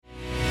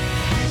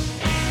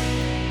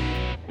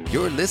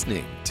You're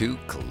listening to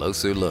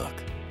Closer Look.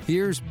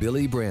 Here's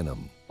Billy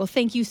Branham. Well,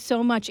 thank you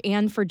so much,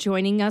 Ann, for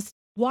joining us.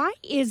 Why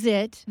is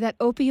it that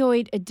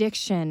opioid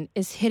addiction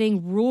is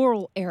hitting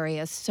rural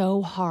areas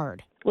so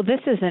hard? Well, this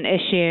is an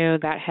issue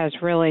that has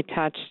really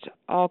touched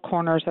all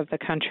corners of the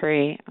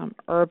country,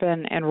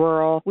 urban and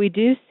rural. We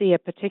do see a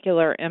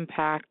particular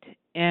impact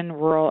in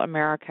rural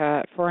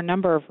America for a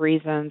number of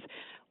reasons.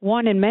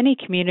 One, in many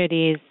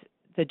communities,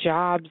 the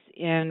jobs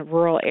in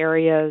rural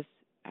areas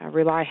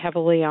rely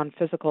heavily on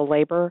physical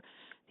labor.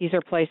 These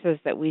are places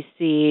that we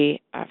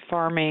see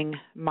farming,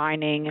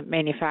 mining,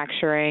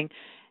 manufacturing,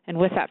 and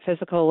with that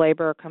physical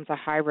labor comes a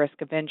high risk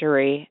of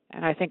injury.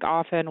 And I think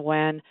often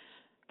when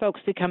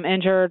folks become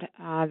injured,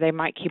 they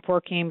might keep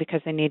working because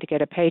they need to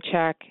get a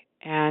paycheck,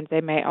 and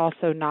they may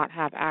also not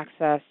have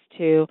access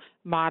to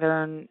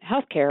modern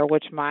health care,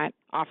 which might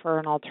offer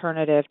an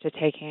alternative to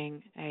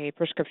taking a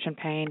prescription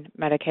pain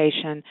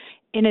medication.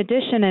 In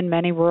addition, in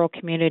many rural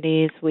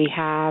communities, we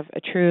have a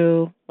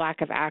true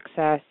lack of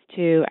access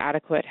to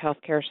adequate health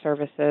care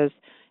services,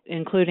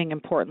 including,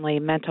 importantly,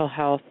 mental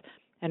health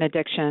and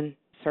addiction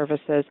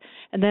services.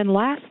 And then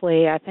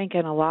lastly, I think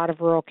in a lot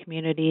of rural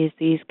communities,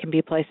 these can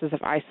be places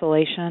of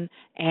isolation,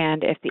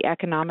 and if the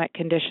economic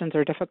conditions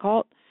are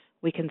difficult,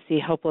 we can see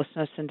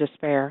hopelessness and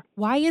despair.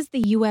 Why is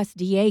the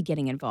USDA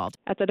getting involved?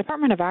 At the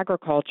Department of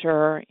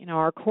Agriculture,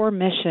 our core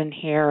mission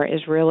here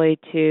is really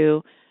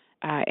to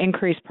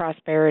increase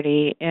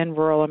prosperity in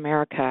rural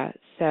America.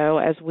 So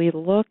as we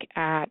look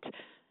at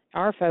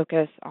our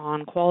focus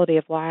on quality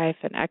of life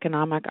and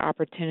economic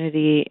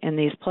opportunity in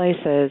these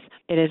places,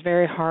 it is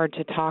very hard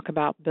to talk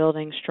about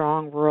building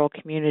strong rural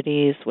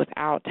communities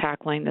without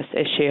tackling this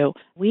issue.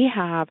 We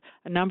have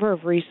a number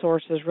of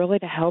resources really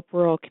to help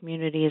rural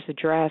communities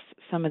address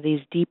some of these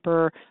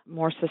deeper,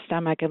 more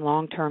systemic and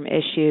long-term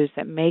issues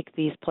that make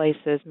these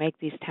places, make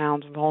these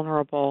towns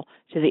vulnerable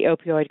to the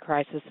opioid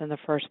crisis in the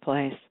first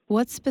place.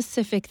 What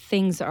specific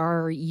things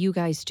are you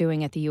guys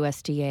doing at the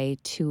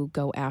USDA to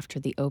go after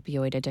the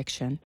opioid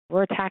addiction?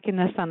 We're attacking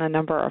this on a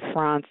number of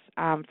fronts.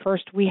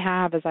 First, we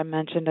have, as I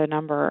mentioned, a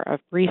number of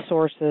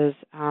resources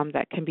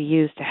that can be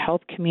used to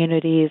help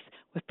communities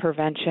with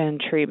prevention,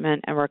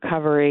 treatment, and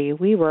recovery.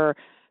 We were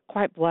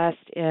quite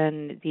blessed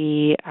in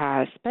the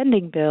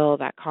spending bill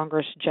that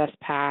Congress just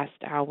passed.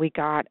 We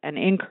got an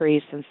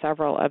increase in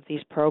several of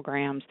these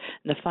programs,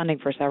 and the funding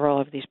for several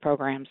of these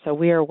programs. So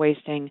we are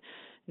wasting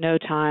no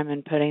time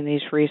in putting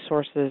these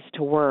resources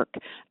to work.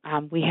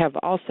 We have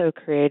also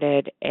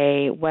created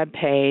a web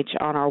page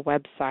on our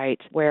website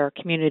where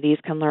communities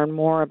can learn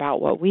more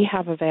about what we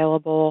have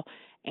available,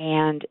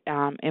 and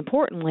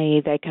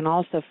importantly, they can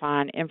also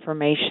find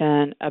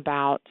information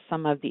about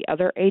some of the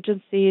other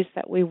agencies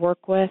that we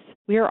work with.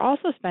 We are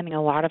also spending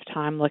a lot of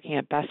time looking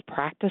at best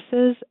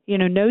practices.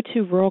 No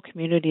two rural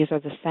communities are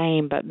the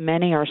same, but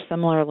many are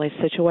similarly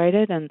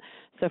situated, and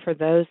so for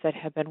those that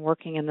have been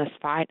working in this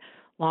fight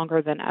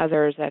longer than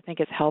others, I think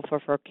it's helpful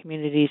for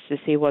communities to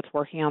see what's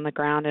working on the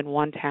ground in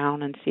one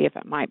town and see if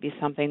it might be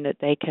something that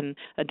they can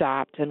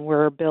adopt. And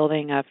we're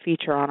building a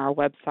feature on our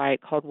website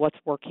called What's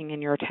Working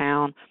in Your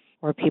Town,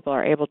 where people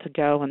are able to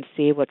go and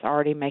see what's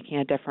already making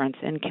a difference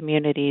in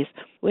communities.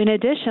 In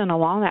addition,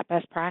 along that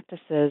best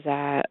practices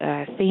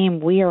theme,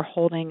 we are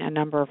holding a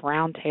number of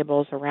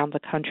roundtables around the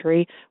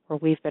country where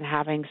we've been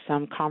having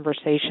some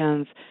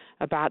conversations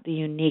about the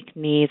unique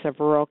needs of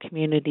rural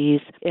communities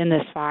in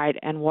this fight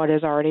and what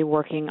is already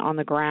working on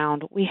the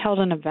ground. We held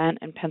an event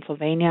in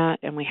Pennsylvania,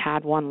 and we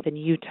had one in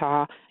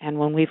Utah, and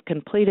when we've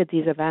completed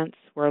these events,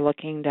 we're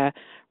looking to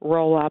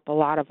roll up a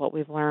lot of what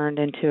we've learned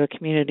into a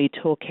community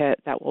toolkit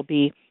that will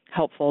be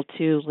helpful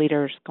to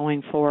leaders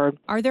going forward.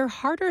 Are there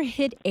harder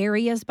hit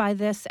areas by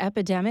this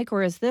epidemic,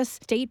 or is this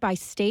state by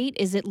state?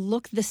 Is it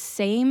look the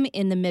same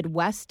in the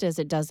Midwest as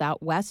it does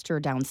out west or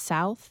down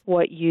south?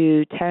 What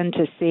you tend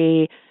to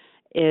see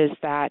is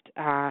that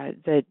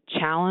the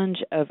challenge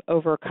of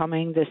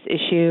overcoming this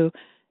issue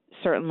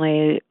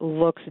certainly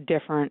looks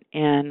different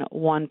in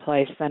one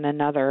place than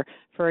another.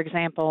 For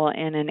example,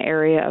 in an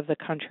area of the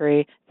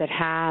country that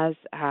has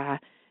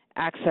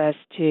access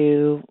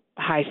to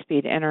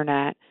high-speed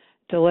internet,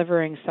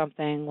 delivering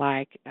something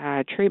like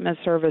treatment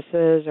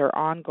services or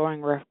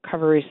ongoing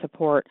recovery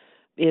support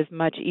is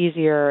much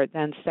easier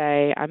than,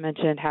 say, I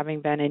mentioned having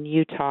been in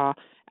Utah.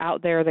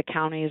 Out there, the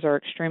counties are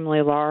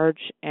extremely large,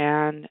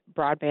 and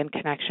broadband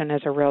connection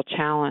is a real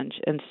challenge.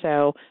 And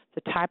so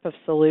the type of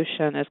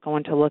solution is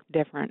going to look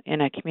different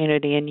in a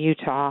community in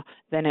Utah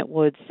than it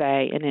would,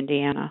 say, in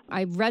Indiana.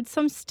 I read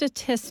some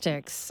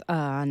statistics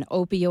on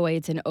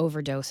opioids and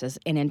overdoses,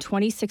 and in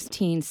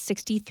 2016,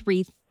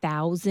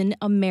 63,000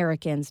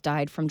 Americans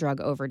died from drug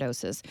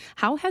overdoses.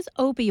 How has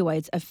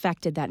opioids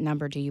affected that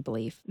number, do you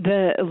believe?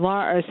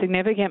 A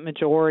significant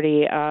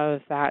majority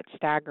of that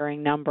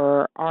staggering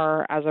number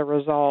are as a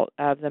result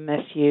of the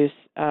misuse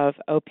of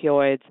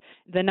opioids.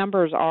 The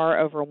numbers are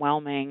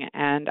overwhelming,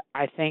 and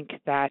I think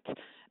that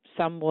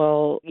Some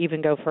will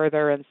even go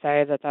further and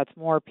say that that's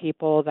more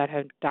people that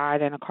have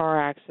died in a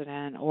car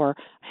accident or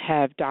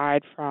have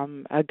died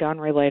from a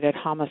gun-related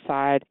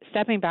homicide.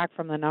 Stepping back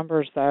from the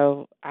numbers,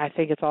 though, I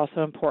think it's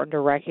also important to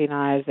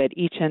recognize that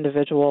each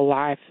individual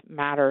life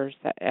matters,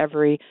 that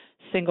every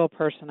single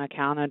person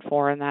accounted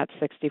for in that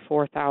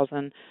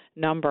 64,000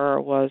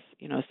 number was,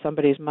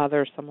 somebody's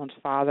mother, someone's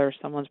father,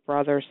 someone's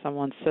brother,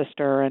 someone's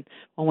sister. And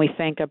when we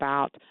think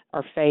about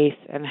our faith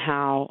and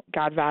how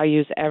God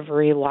values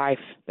every life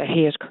that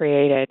He has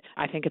created,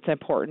 I think it's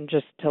important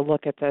just to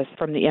look at this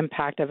from the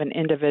impact of an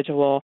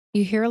individual.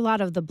 You hear a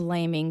lot of the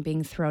blaming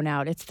being thrown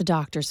out. It's the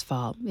doctor's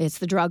fault. It's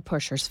the drug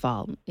pusher's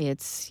fault.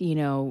 It's,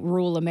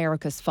 rural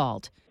America's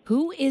fault.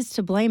 Who is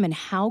to blame, and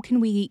how can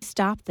we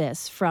stop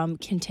this from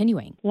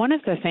continuing? One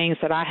of the things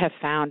that I have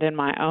found in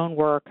my own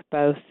work,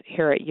 both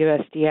here at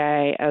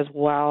USDA as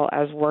well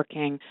as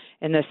working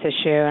in this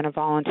issue in a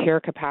volunteer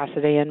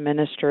capacity in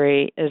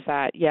ministry, is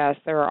that, yes,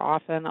 there are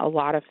often a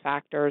lot of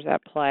factors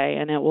at play,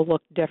 and it will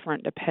look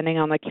different depending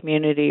on the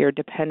community or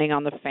depending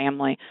on the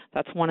family.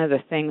 That's one of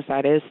the things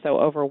that is so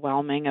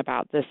overwhelming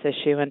about this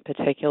issue in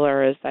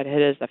particular, is that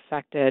it has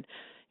affected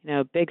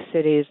big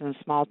cities and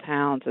small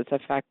towns. It's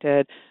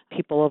affected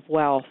people of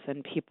wealth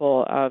and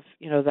people of,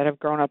 that have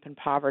grown up in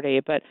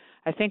poverty. But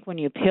I think when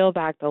you peel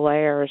back the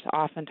layers,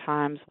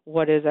 oftentimes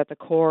what is at the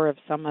core of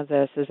some of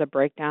this is a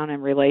breakdown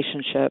in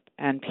relationship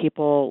and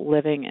people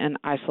living in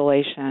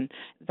isolation.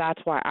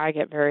 That's why I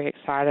get very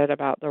excited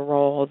about the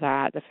role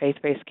that the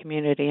faith-based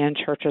community and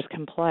churches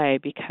can play,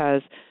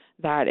 because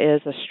that is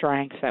a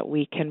strength that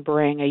we can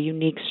bring, a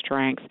unique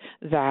strength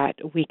that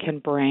we can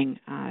bring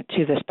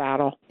to this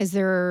battle. Is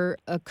there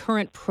a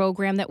current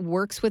program that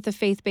works with the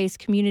faith-based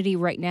community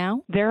right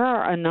now? There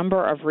are a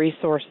number of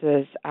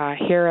resources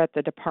here at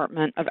the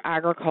Department of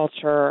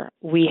Agriculture.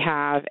 We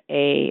have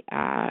a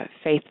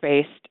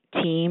faith-based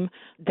team.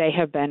 They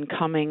have been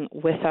coming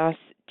with us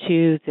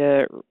to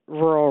the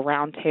rural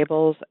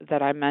roundtables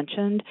that I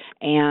mentioned,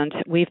 and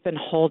we've been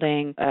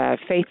holding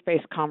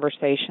faith-based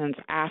conversations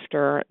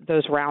after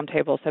those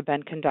roundtables have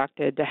been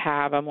conducted to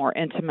have a more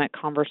intimate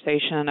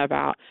conversation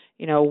about,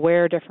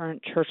 where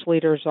different church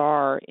leaders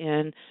are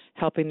in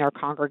helping their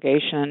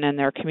congregation and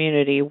their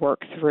community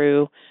work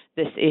through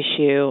this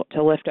issue,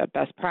 to lift up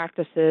best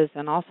practices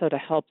and also to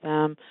help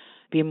them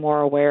be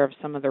more aware of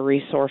some of the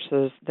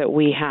resources that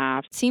we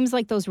have. Seems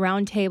like those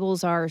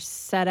roundtables are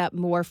set up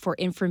more for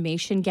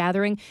information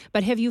gathering,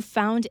 but have you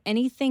found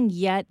anything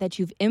yet that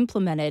you've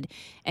implemented,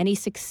 any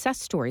success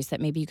stories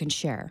that maybe you can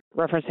share?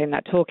 Referencing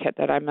that toolkit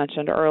that I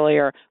mentioned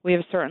earlier, we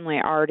have certainly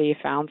already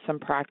found some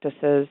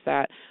practices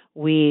that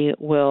we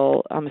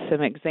will,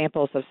 some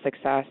examples of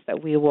success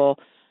that we will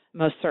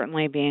most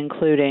certainly be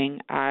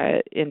including.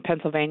 In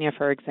Pennsylvania,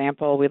 for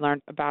example, we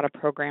learned about a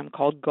program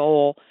called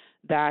GOAL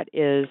that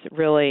is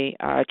really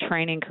a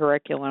training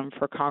curriculum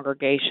for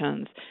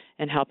congregations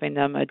and helping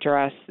them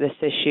address this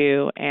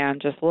issue and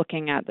just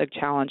looking at the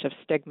challenge of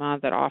stigma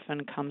that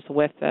often comes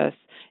with this.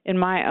 In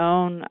my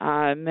own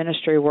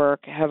ministry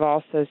work, have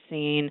also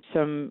seen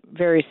some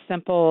very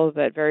simple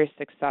but very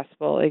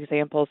successful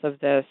examples of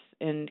this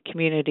in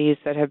communities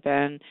that have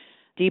been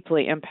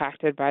deeply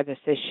impacted by this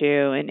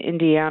issue. In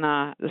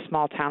Indiana, the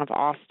small town of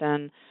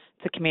Austin,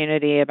 it's a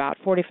community about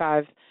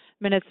 45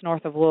 minutes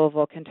north of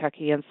Louisville,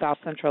 Kentucky, in south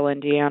central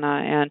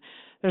Indiana. And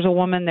there's a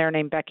woman there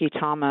named Becky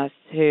Thomas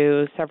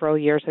who several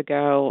years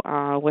ago,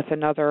 with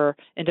another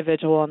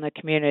individual in the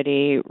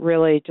community,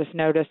 really just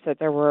noticed that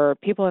there were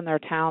people in their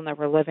town that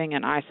were living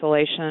in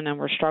isolation and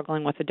were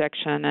struggling with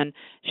addiction. And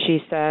she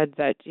said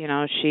that,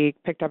 she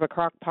picked up a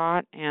crock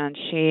pot and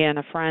she and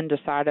a friend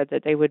decided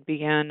that they would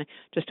begin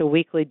just a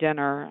weekly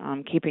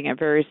dinner, keeping it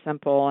very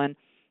simple. And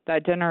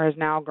that dinner has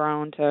now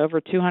grown to over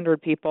 200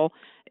 people,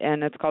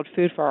 and it's called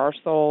Food for Our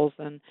Souls.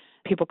 And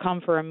people come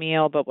for a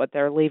meal, but what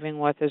they're leaving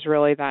with is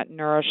really that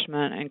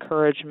nourishment,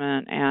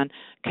 encouragement, and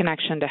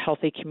connection to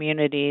healthy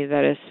community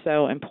that is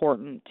so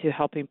important to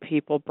helping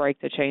people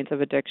break the chains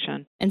of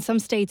addiction. And some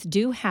states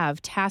do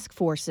have task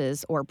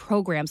forces or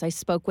programs. I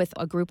spoke with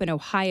a group in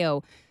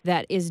Ohio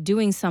that is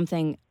doing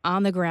something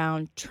on the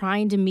ground,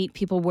 trying to meet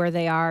people where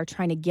they are,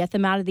 trying to get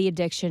them out of the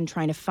addiction,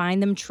 trying to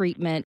find them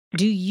treatment.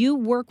 Do you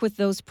work with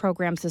those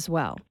programs as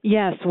well?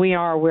 Yes, we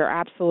are. We're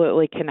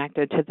absolutely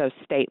connected to those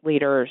state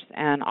leaders.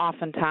 And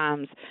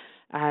oftentimes,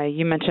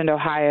 you mentioned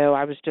Ohio.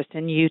 I was just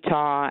in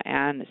Utah,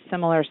 and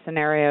similar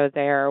scenario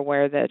there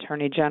where the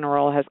Attorney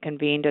General has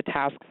convened a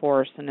task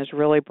force and has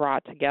really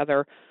brought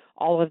together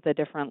all of the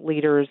different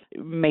leaders,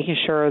 making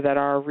sure that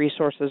our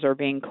resources are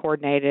being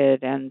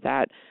coordinated and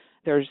that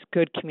there's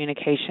good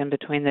communication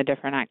between the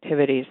different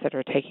activities that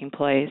are taking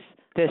place.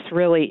 This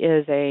really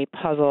is a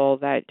puzzle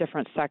that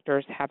different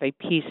sectors have a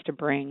piece to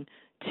bring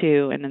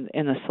to in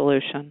the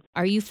solution.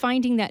 Are you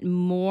finding that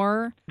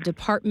more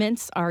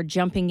departments are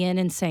jumping in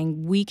and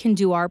saying, we can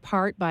do our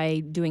part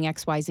by doing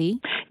XYZ?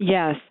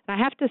 Yes. I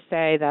have to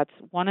say that's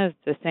one of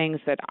the things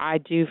that I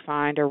do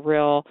find a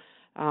real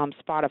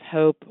spot of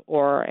hope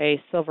or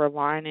a silver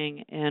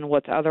lining in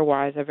what's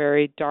otherwise a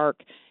very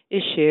dark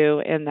issue,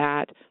 in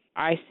that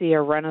I see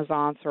a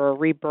renaissance or a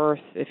rebirth,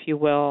 if you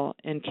will,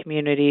 in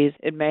communities.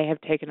 It may have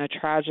taken a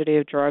tragedy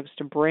of drugs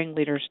to bring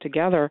leaders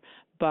together,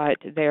 but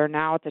they are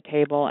now at the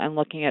table and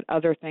looking at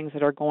other things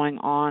that are going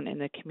on in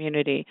the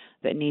community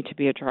that need to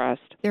be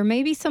addressed. There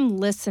may be some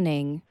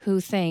listening who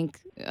think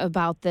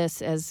about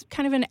this as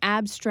kind of an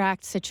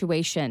abstract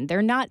situation.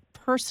 They're not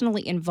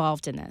personally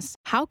involved in this.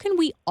 How can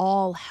we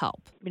all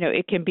help?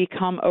 It can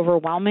become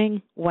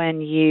overwhelming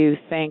when you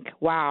think,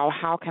 wow,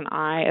 how can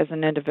I as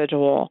an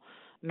individual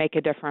make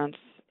a difference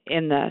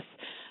in this?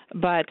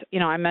 But,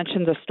 I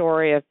mentioned the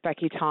story of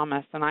Becky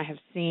Thomas, and I have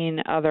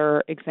seen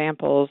other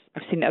examples.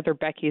 I've seen other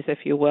Beckys, if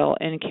you will,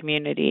 in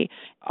community.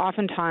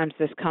 Oftentimes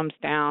this comes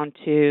down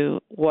to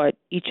what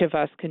each of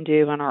us can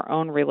do in our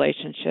own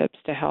relationships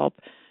to help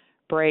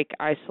break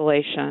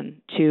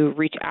isolation, to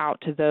reach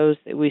out to those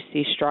that we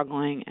see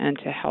struggling and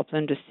to help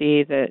them to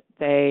see that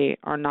they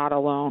are not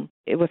alone.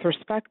 With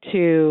respect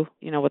to,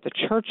 what the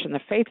church and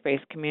the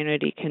faith-based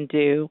community can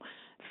do,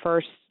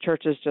 first,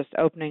 churches just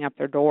opening up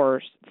their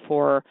doors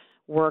for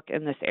work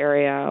in this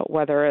area,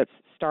 whether it's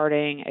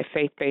starting a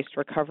faith-based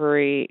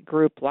recovery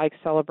group like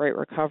Celebrate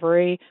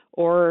Recovery,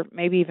 or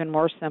maybe even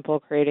more simple,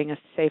 creating a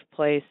safe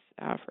place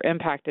for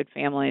impacted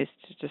families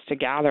to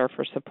gather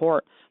for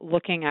support,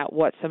 looking at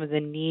what some of the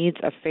needs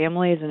of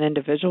families and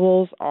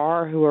individuals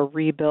are who are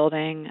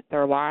rebuilding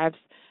their lives.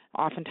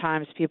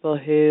 Oftentimes people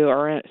who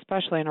are,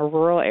 especially in a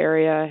rural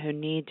area, who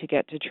need to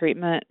get to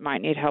treatment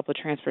might need help with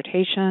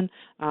transportation,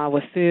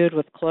 with food,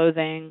 with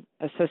clothing,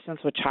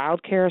 assistance with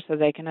childcare so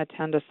they can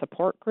attend a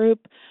support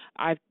group.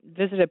 I've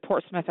visited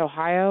Portsmouth,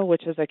 Ohio,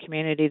 which is a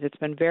community that's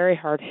been very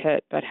hard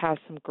hit but has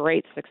some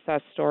great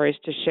success stories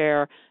to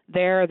share.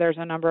 There's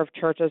a number of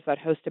churches that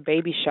host a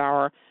baby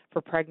shower for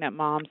pregnant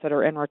moms that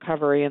are in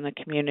recovery in the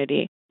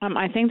community.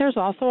 I think there's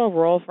also a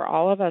role for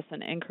all of us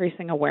in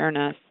increasing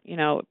awareness,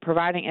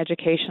 providing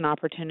education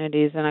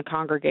opportunities in a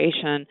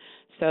congregation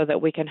so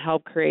that we can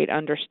help create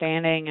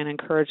understanding and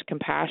encourage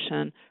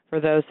compassion for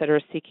those that are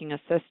seeking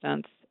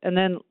assistance. And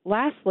then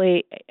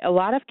lastly, a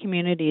lot of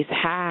communities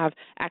have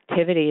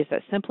activities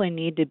that simply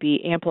need to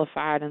be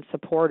amplified and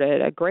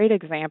supported. A great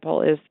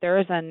example is there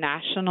is a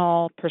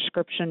National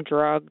Prescription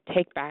Drug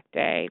Take Back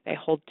Day.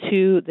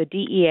 The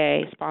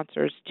DEA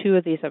sponsors 2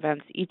 of these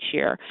events each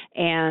year,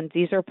 and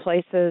these are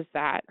places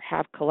that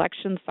have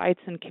collection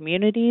sites in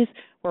communities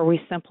where we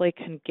simply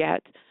can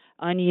get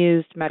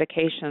unused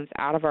medications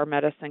out of our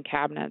medicine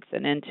cabinets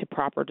and into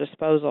proper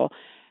disposal.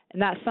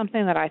 And that's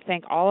something that I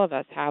think all of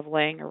us have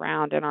laying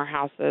around in our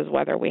houses,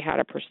 whether we had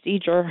a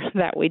procedure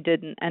that we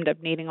didn't end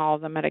up needing all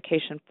of the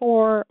medication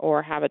for,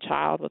 or have a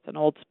child with an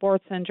old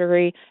sports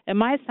injury. It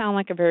might sound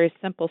like a very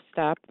simple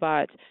step,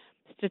 but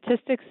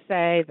statistics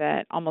say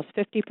that almost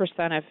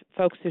 50% of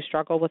folks who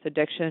struggle with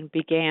addiction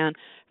began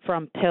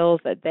from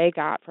pills that they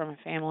got from a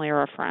family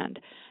or a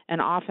friend.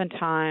 And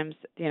oftentimes,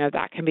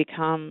 that can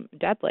become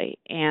deadly.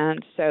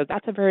 And so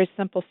that's a very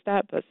simple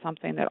step, but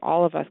something that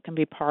all of us can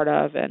be part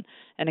of and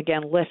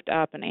again, lift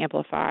up and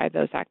amplify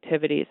those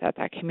activities at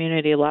that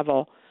community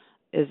level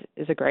is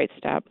a great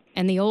step.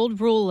 And the old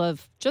rule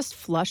of just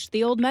flush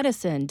the old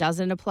medicine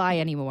doesn't apply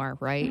anymore,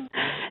 right?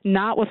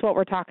 Not with what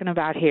we're talking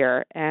about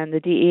here. And the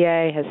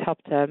DEA has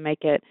helped to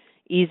make it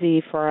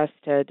easy for us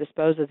to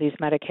dispose of these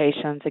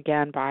medications,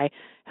 again, by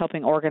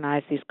helping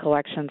organize these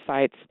collection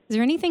sites. Is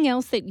there anything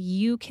else that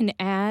you can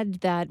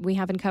add that we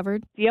haven't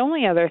covered? The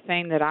only other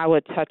thing that I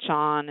would touch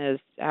on is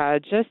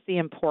just the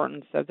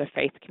importance of the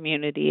faith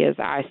community as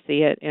I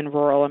see it in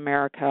rural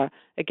America.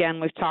 Again,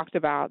 we've talked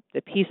about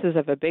the pieces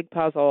of a big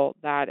puzzle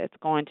that it's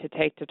going to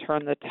take to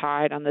turn the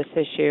tide on this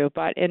issue,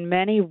 but in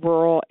many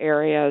rural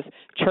areas,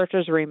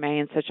 churches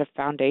remain such a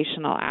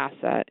foundational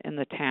asset in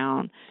the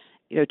town.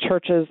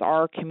 Churches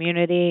are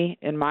community.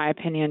 In my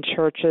opinion,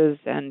 churches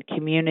and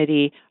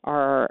community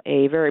are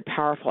a very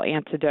powerful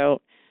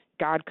antidote.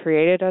 God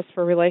created us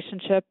for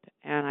relationship,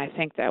 and I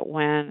think that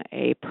when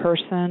a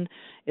person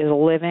is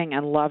living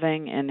and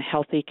loving in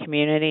healthy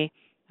community,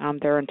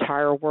 their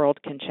entire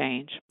world can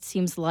change. It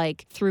seems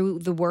like through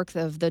the work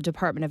of the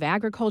Department of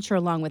Agriculture,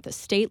 along with the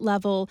state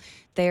level,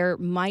 there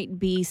might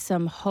be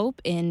some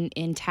hope in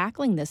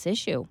tackling this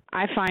issue.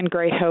 I find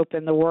great hope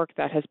in the work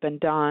that has been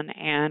done,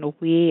 and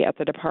we at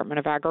the Department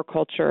of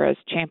Agriculture, as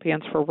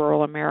Champions for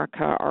Rural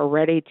America, are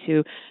ready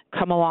to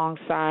come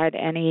alongside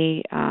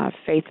any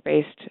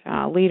faith-based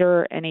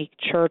leader, any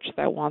church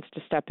that wants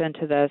to step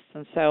into this.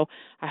 And so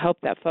I hope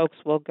that folks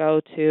will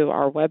go to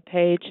our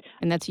webpage.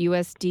 And that's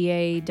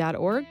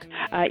USDA.org?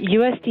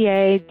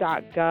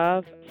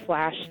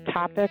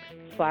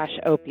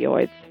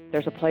 USDA.gov/topics/opioids.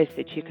 There's a place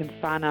that you can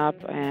sign up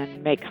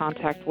and make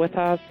contact with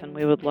us, and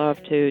we would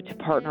love to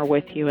partner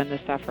with you in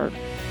this effort.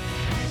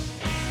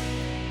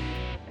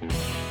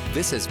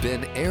 This has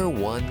been Air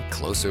One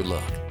Closer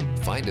Look.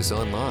 Find us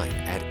online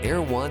at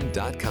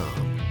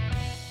airone.com.